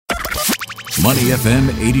Money FM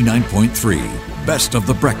 89.3, best of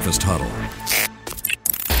the breakfast huddle.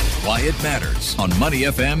 Why it matters on Money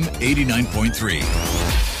FM 89.3.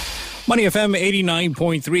 Money FM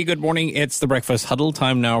 89.3. Good morning. It's the Breakfast Huddle.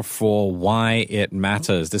 Time now for Why It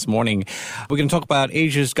Matters. This morning, we're going to talk about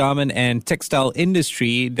Asia's garment and textile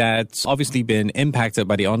industry that's obviously been impacted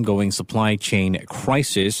by the ongoing supply chain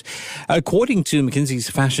crisis. According to McKinsey's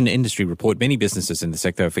fashion industry report, many businesses in the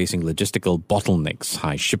sector are facing logistical bottlenecks,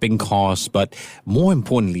 high shipping costs, but more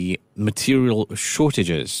importantly, material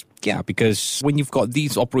shortages. Yeah, because when you've got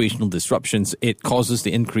these operational disruptions, it causes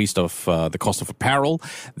the increase of the cost of apparel.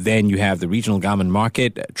 Then you have the regional garment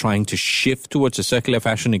market trying to shift towards a circular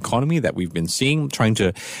fashion economy that we've been seeing, trying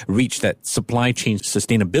to reach that supply chain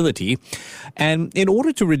sustainability. And in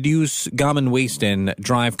order to reduce garment waste and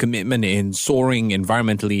drive commitment in soaring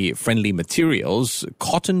environmentally friendly materials,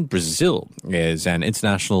 Cotton Brazil is an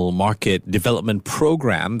international market development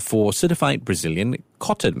program for certified Brazilian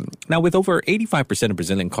cotton. Now, with over 85% of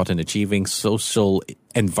Brazilian cotton achieving social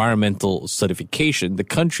environmental certification, the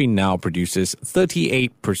country now produces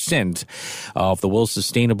 38% of the world's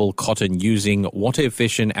sustainable cotton using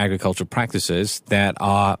water-efficient agricultural practices that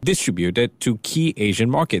are distributed to key Asian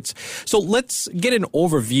markets. So let's get an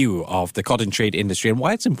overview of the cotton trade industry and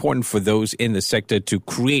why it's important for those in the sector to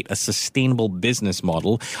create a sustainable business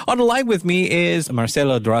model. On the line with me is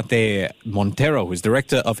Marcelo Duarte Montero, who is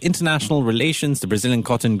Director of International Relations, the Brazilian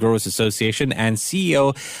Cotton Growers Association, and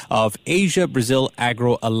CEO of Asia-Brazil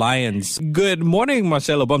Agro Alliance. Good morning,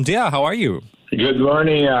 Marcelo. Bom dia. How are you? Good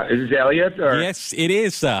morning. Is this Elliot? Yes, it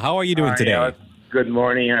is, sir. How are you doing today? Good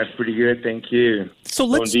morning. That's pretty good. Thank you. So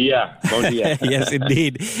Bom dia. Bom dia. Yes,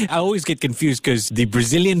 indeed. I always get confused because the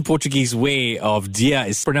Brazilian Portuguese way of dia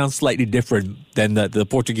is pronounced slightly different than the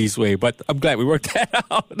Portuguese way, but I'm glad we worked that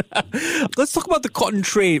out. Let's talk about the cotton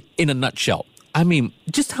trade in a nutshell. I mean,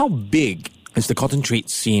 just how big is the cotton trade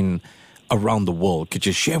scene around the world? Could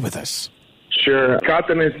you share with us? Sure.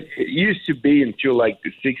 Cotton used to be until like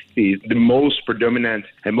the 60s the most predominant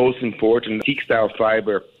and most important textile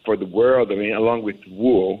fiber for the world, along with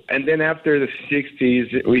wool. And then after the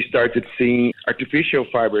 60s, we started seeing artificial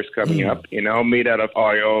fibers coming up, made out of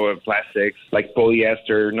oil and plastics like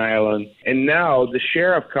polyester, nylon. And now the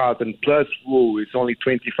share of cotton plus wool is only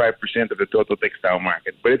 25% of the total textile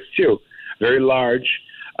market, but it's still very large.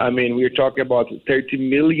 We're talking about 30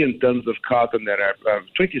 million tons of cotton that are,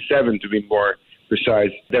 27 to be more precise,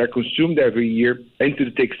 that are consumed every year into the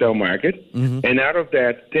textile market. Mm-hmm. And out of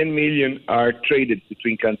that, 10 million are traded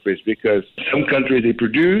between countries because some countries they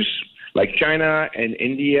produce, like China and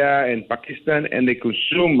India and Pakistan, and they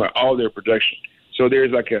consume all their production. So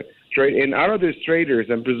there's like a trade. And out of these traders,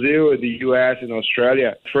 and Brazil, the U.S., and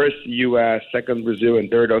Australia, first U.S., second Brazil, and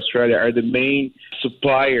third Australia are the main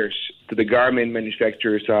suppliers to the garment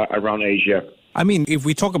manufacturers around Asia. I mean, if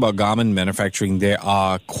we talk about garment manufacturing, there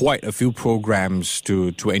are quite a few programs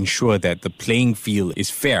to ensure that the playing field is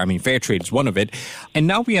fair. I mean, fair trade is one of it. And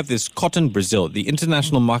now we have this Cotton Brazil, the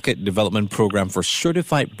International Market Development Program for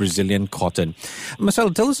Certified Brazilian Cotton. Marcelo,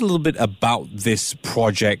 tell us a little bit about this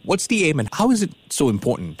project. What's the aim and how is it so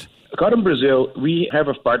important? Cotton Brazil, we have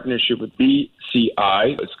a partnership with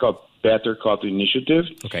BCI. It's called Better Cotton Initiative.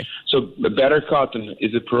 Okay. So Better Cotton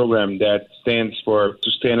is a program that stands for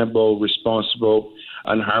sustainable, responsible,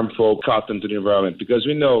 unharmful cotton to the environment. Because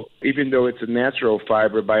we know, even though it's a natural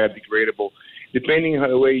fiber, biodegradable, depending on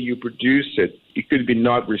the way you produce it, it could be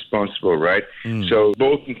not responsible, right? So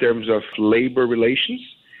both in terms of labor relations,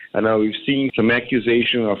 and now we've seen some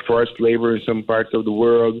accusation of forced labor in some parts of the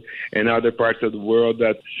world and other parts of the world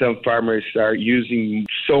that some farmers are using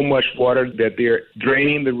so much water that they're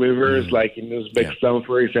draining the rivers, like in Uzbekistan,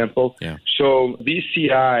 for example. Yeah. So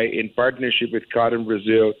BCI, in partnership with Cotton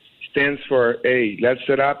Brazil, stands for, hey, let's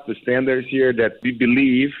set up the standards here that we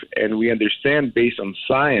believe and we understand based on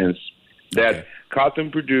science that cotton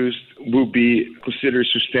produced will be considered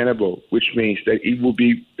sustainable, which means that it will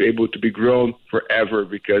be able to be grown forever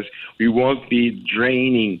because we won't be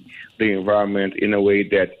draining the environment in a way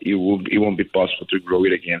that it won't be possible to grow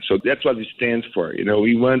it again. So that's what it stands for.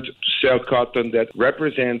 We want to sell cotton that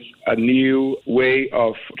represents a new way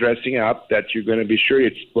of dressing up, that you're going to be sure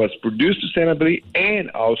it was produced sustainably and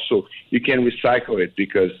also you can recycle it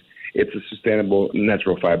because it's a sustainable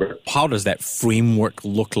natural fiber. How does that framework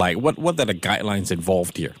look like? What are the guidelines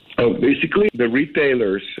involved here? Basically, the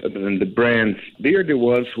retailers and the brands, they are the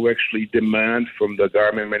ones who actually demand from the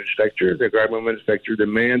garment manufacturer. The garment manufacturer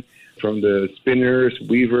demand from the spinners,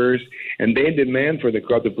 weavers, and they demand for the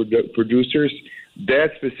cotton producers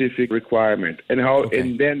that specific requirement. And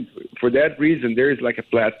then for that reason, there is like a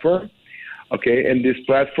platform, and this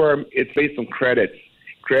platform, it's based on credits.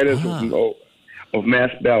 of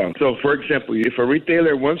mass balance. So, for example, if a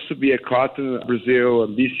retailer wants to be a Cotton Brazil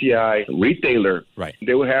and BCI retailer, right,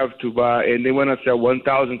 they will have to buy, and they want to sell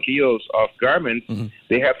 1,000 kilos of garments,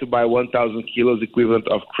 they have to buy 1,000 kilos equivalent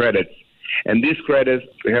of credits. And these credits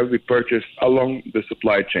have to be purchased along the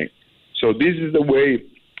supply chain. So this is the way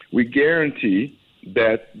we guarantee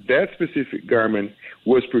that that specific garment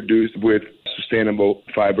was produced with sustainable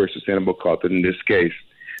fiber, sustainable cotton in this case.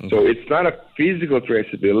 So it's not a physical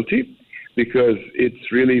traceability because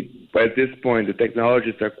it's really, at this point, the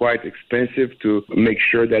technologies are quite expensive to make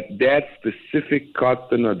sure that that specific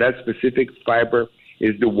cotton or that specific fiber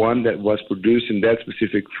is the one that was produced in that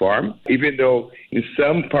specific farm, even though in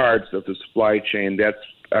some parts of the supply chain that's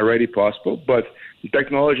already possible. But the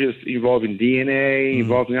technologies involving DNA,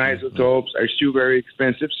 involving isotopes are still very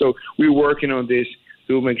expensive. So we're working on this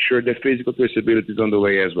to make sure that physical traceability is on the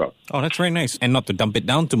way as well. Oh, that's very nice. And not to dump it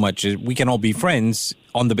down too much, we can all be friends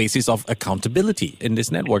on the basis of accountability in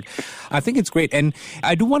this network. I think it's great. And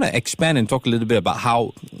I do want to expand and talk a little bit about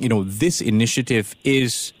how, this initiative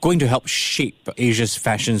is going to help shape Asia's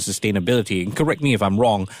fashion sustainability. And correct me if I'm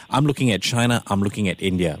wrong. I'm looking at China. I'm looking at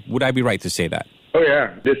India. Would I be right to say that? Oh,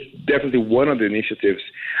 yeah. That's definitely one of the initiatives.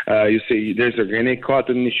 You see, there's organic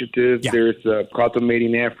cotton initiative. Yeah. There's cotton made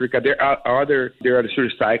in Africa. There are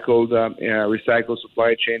recycled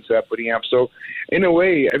supply chains putting up. So, in a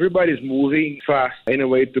way, everybody's moving fast in a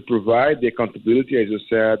way to provide the accountability, as you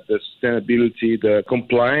said, the sustainability, the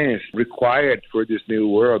compliance required for this new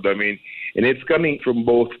world. I mean, and it's coming from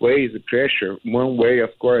both ways, the pressure. One way,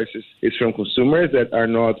 of course, is from consumers that are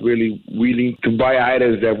not really willing to buy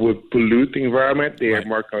items that would pollute the environment. They are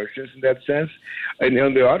more conscious in that sense. And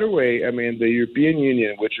on the other way, I mean, the European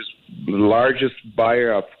Union, which is the largest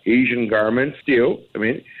buyer of Asian garments still,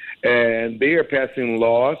 and they are passing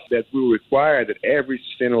laws that will require that every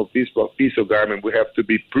sustainable piece of garment will have to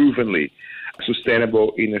be provenly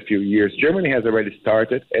sustainable in a few years. Germany has already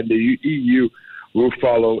started, and the EU will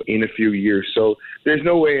follow in a few years. So there's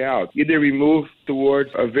no way out. Either we move towards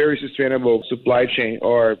a very sustainable supply chain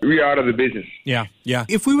or we're out of the business. Yeah.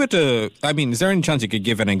 If we were to, is there any chance you could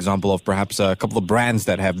give an example of perhaps a couple of brands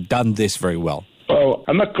that have done this very well? Oh,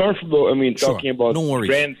 I'm not comfortable, talking about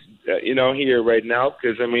brands, here right now,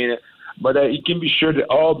 because, but you can be sure that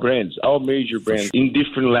all major brands in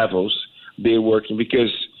different levels, they're working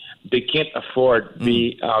because they can't afford to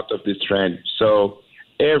be out of this trend. So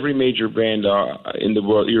every major brand in the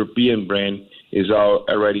world, European brand, is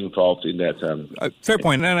already involved in that. Fair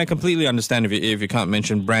point, and I completely understand if you can't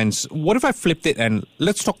mention brands. What if I flipped it and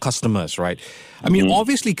let's talk customers, right?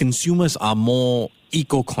 Obviously consumers are more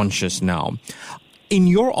eco-conscious now. In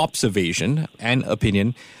your observation and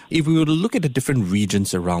opinion, if we were to look at the different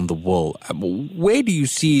regions around the world, where do you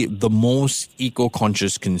see the most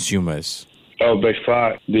eco-conscious consumers? Oh, by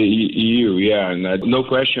far, the EU, and no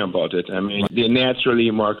question about it. They're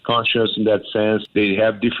naturally more conscious in that sense. They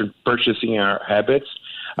have different purchasing habits.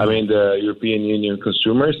 The European Union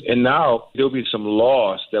consumers. And now there'll be some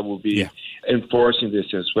laws that will be enforcing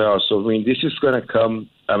this as well. So, this is going to come,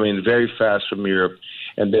 very fast from Europe,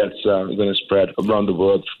 and that's going to spread around the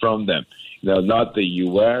world from them. Now, not the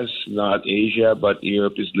U.S., not Asia, but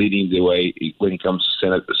Europe is leading the way when it comes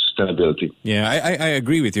to sustainability. Yeah, I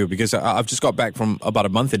agree with you because I've just got back from about a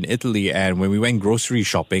month in Italy, and when we went grocery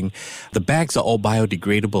shopping, the bags are all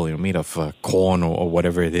biodegradable, made of corn or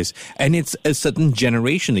whatever it is. And it's a certain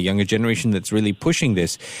generation, the younger generation, that's really pushing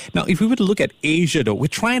this. Now, if we were to look at Asia, though, we're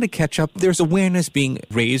trying to catch up. There's awareness being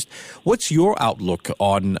raised. What's your outlook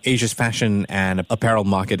on Asia's fashion and apparel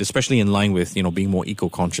market, especially in line with, being more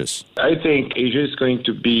eco-conscious? I think Asia is going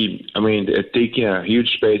to be, taking a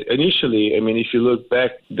huge space. Initially, if you look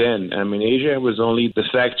back then, Asia was only the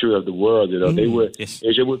factory of the world.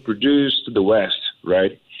 Asia would produce to the West,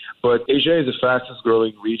 right? But Asia is the fastest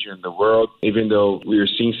growing region in the world, even though we are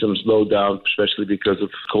seeing some slowdown, especially because of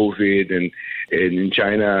COVID and in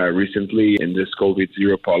China recently in this COVID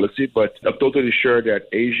zero policy. But I'm totally sure that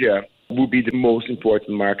Asia will be the most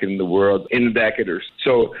important market in the world in decades.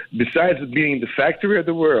 So besides being the factory of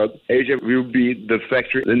the world, Asia will be the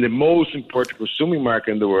factory and the most important consuming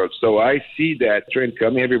market in the world. So I see that trend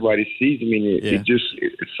coming. Everybody sees.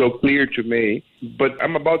 It's so clear to me. But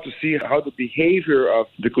I'm about to see how the behavior of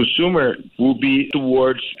the consumer will be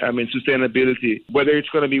towards, sustainability, whether it's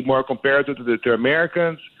going to be more comparative to the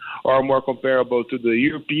Americans or more comparable to the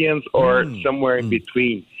Europeans or somewhere in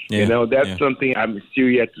between. That's something I'm still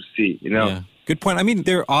yet to see, Yeah. Good point. I mean,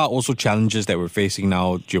 there are also challenges that we're facing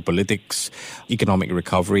now, geopolitics, economic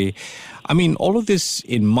recovery. I mean, all of this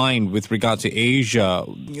in mind with regard to Asia,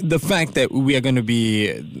 the fact that we are going to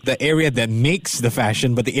be the area that makes the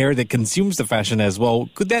fashion, but the area that consumes the fashion as well,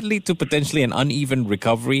 could that lead to potentially an uneven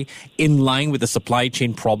recovery in line with the supply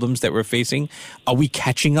chain problems that we're facing? Are we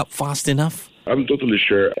catching up fast enough? I'm totally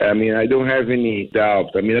sure. I mean, I don't have any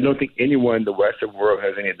doubt. I mean, I don't think anyone in the Western world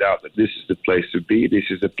has any doubt that this is the place to be. This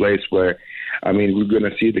is the place where, I mean, we're going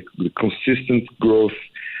to see the consistent growth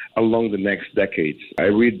along the next decades. I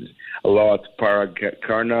read a lot Parag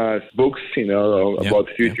Khanna's books, about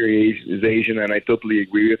the future is Asian, and I totally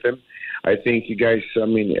agree with him. I think you guys, I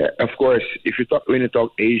mean, of course, when you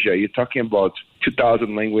talk Asia, you're talking about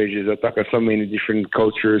 2,000 languages, you're talking so many different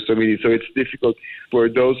cultures, so it's difficult for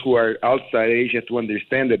those who are outside Asia to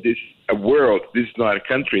understand that this is a world, this is not a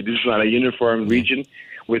country, this is not a uniform region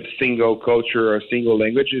with single culture or single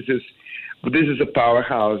language. This is a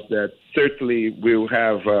powerhouse that certainly will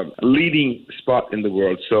have a leading spot in the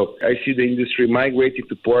world. So I see the industry migrating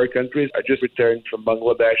to poor countries. I just returned from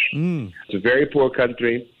Bangladesh. It's a very poor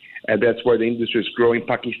country, and that's where the industry is growing.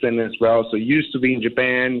 Pakistan as well. So used to be in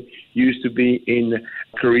Japan, used to be in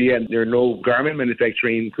Korea. And there are no garment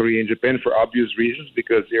manufacturing in Korea and Japan for obvious reasons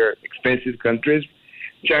because they're expensive countries.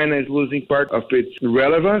 China is losing part of its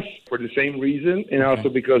relevance for the same reason, and also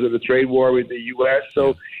because of the trade war with the U.S.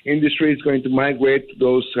 So industry is going to migrate to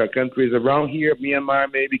those countries around here,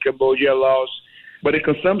 Myanmar, maybe Cambodia, Laos. But the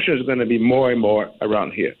consumption is going to be more and more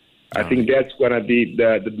around here. I think that's going to be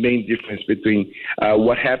the main difference between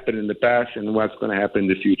what happened in the past and what's going to happen in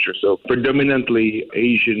the future. So predominantly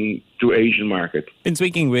Asian to Asian market. Been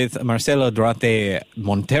speaking with Marcelo Duarte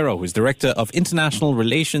Montero, who's Director of International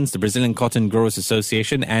Relations, the Brazilian Cotton Growers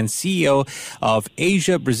Association, and CEO of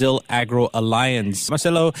Asia-Brazil Agro Alliance.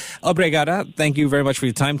 Marcelo, obrigada. Thank you very much for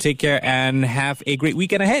your time. Take care and have a great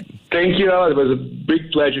weekend ahead. Thank you, Al. It was a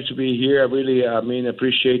big pleasure to be here. I really,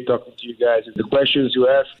 appreciate talking to you guys. The questions you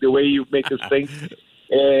ask, the way you make us think.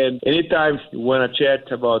 And anytime you want to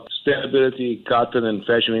chat about sustainability, cotton and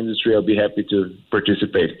fashion industry, I'll be happy to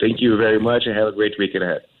participate. Thank you very much and have a great weekend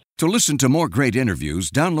ahead. To listen to more great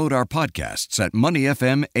interviews, download our podcasts at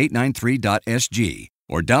moneyfm893.sg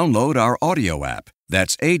or download our audio app.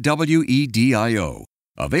 That's AWEDIO.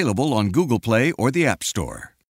 Available on Google Play or the App Store.